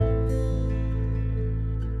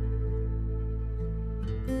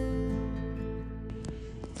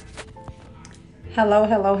Hello,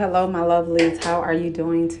 hello, hello, my lovelies. How are you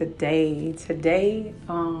doing today?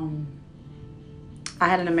 I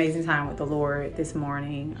had an amazing time with the Lord this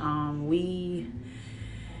morning.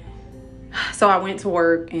 So I went to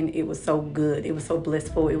work and it was so good. It was so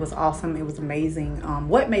blissful. It was awesome. It was amazing.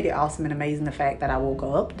 What made it awesome and amazing? The fact that I woke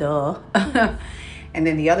up, duh. And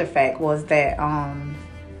then the other fact was that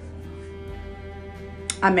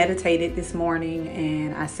I meditated this morning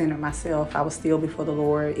and I centered myself. I was still before the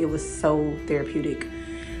Lord. It was so therapeutic.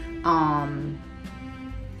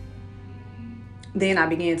 Then I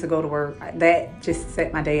began to go to work. That just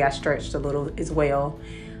set my day. I stretched a little as well.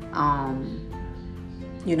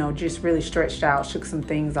 Just really stretched out, shook some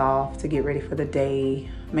things off to get ready for the day,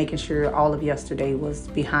 making sure all of yesterday was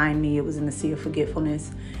behind me. It was in the sea of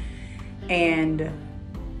forgetfulness. And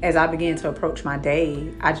as I began to approach my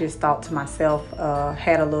day, I just thought to myself,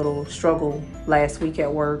 had a little struggle last week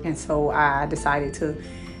at work. And so I decided to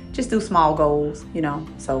just do small goals,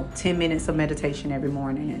 so 10 minutes of meditation every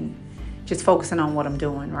morning and just focusing on what I'm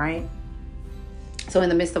doing, right? So in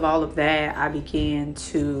the midst of all of that, I began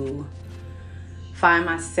to find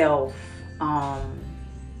myself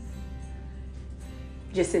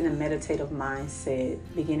just in a meditative mindset,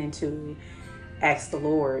 beginning to ask the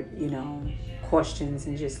Lord, questions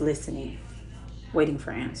and just listening, waiting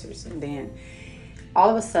for answers. And then all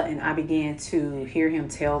of a sudden I began to hear him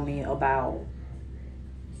tell me about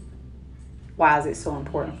why is it so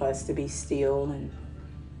important for us to be still and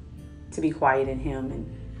to be quiet in him. And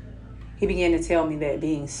he began to tell me that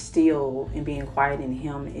being still and being quiet in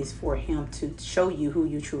him is for him to show you who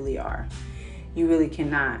you truly are. You really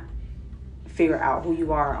cannot figure out who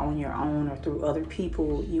you are on your own or through other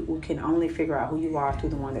people. You can only figure out who you are through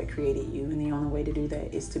the one that created you. And the only way to do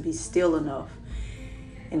that is to be still enough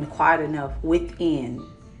and quiet enough within,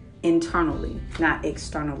 internally, not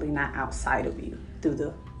externally, not outside of you through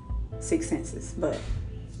the six senses, but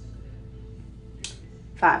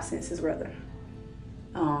five senses rather,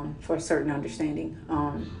 for a certain understanding.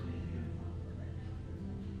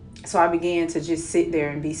 So I began to just sit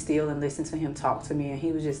there and be still and listen to him talk to me. And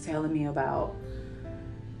he was just telling me about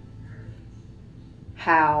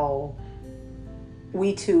how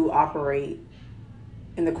we too operate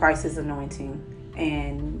in the crisis anointing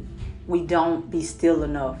and we don't be still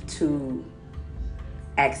enough to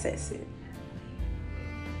access it.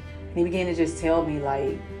 And he began to just tell me,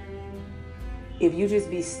 if you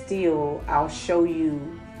just be still, I'll show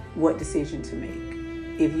you what decision to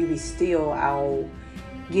make. If you be still, I'll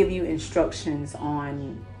give you instructions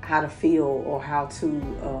on how to feel or how to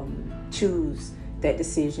choose that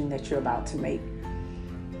decision that you're about to make.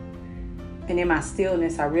 And in my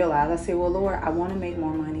stillness, I realized, I said, well, Lord, I want to make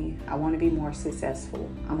more money. I want to be more successful.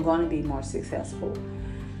 I'm going to be more successful.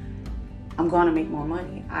 I'm going to make more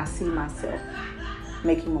money. I see myself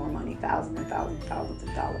making more money, thousands and thousands and thousands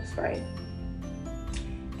of dollars, right?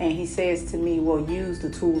 And he says to me, well, use the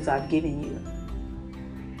tools I've given you.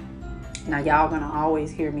 Now, y'all gonna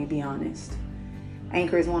always hear me be honest.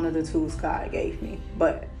 Anchor is one of the tools God gave me,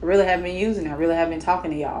 but I really haven't been using it. I really haven't been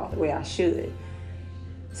talking to y'all the way I should.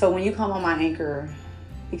 So when you come on my Anchor,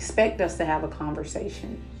 expect us to have a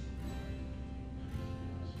conversation.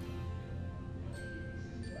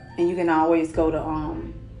 And you can always go to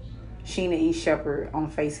Sheena E. Shepherd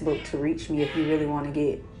on Facebook to reach me if you really want to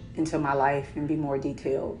get into my life and be more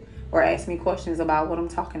detailed, or ask me questions about what I'm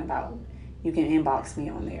talking about. You can inbox me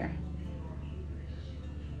on there.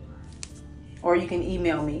 Or you can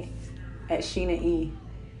email me at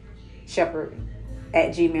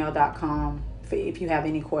sheenaeshepard@gmail.com if you have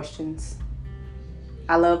any questions.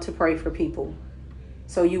 I love to pray for people.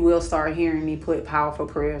 So you will start hearing me put powerful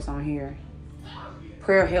prayers on here.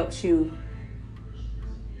 Prayer helps you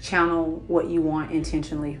channel what you want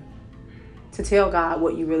intentionally, to tell God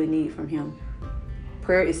what you really need from him.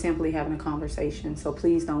 Prayer is simply having a conversation. So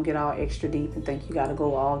please don't get all extra deep and think you got to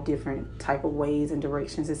go all different type of ways and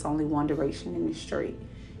directions. It's only one direction and it's straight.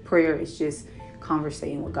 Prayer is just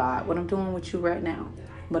conversating with God. What I'm doing with you right now,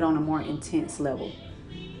 but on a more intense level.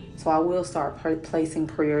 So I will start placing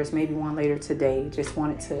prayers, maybe one later today. Just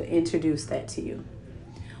wanted to introduce that to you.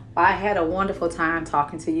 Well, I had a wonderful time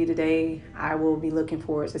talking to you today. I will be looking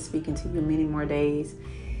forward to speaking to you many more days.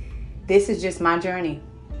 This is just my journey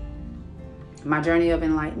of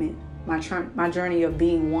enlightenment, my journey of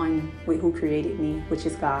being one with who created me, which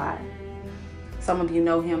is God. Some of you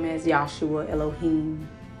know him as Yahshua, Elohim.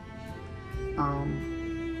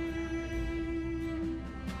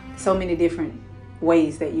 So many different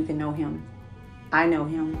ways that you can know him. I know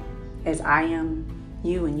him as I am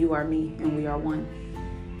you and you are me and we are one.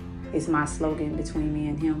 Is my slogan between me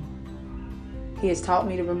and him. He has taught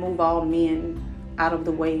me to remove all men out of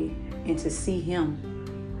the way and to see Him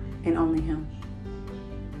and only Him.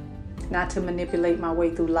 Not to manipulate my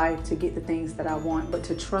way through life to get the things that I want, but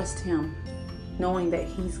to trust Him, knowing that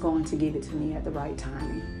He's going to give it to me at the right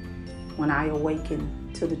timing. When I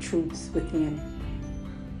awaken to the truths within,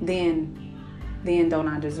 then don't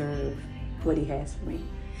I deserve what He has for me.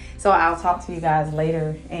 So I'll talk to you guys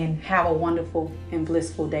later, and have a wonderful and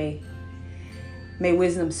blissful day. May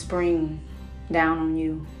wisdom spring down on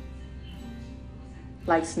you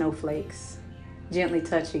like snowflakes, gently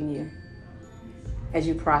touching you as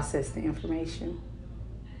you process the information.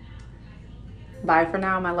 Bye for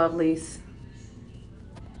now, my lovelies.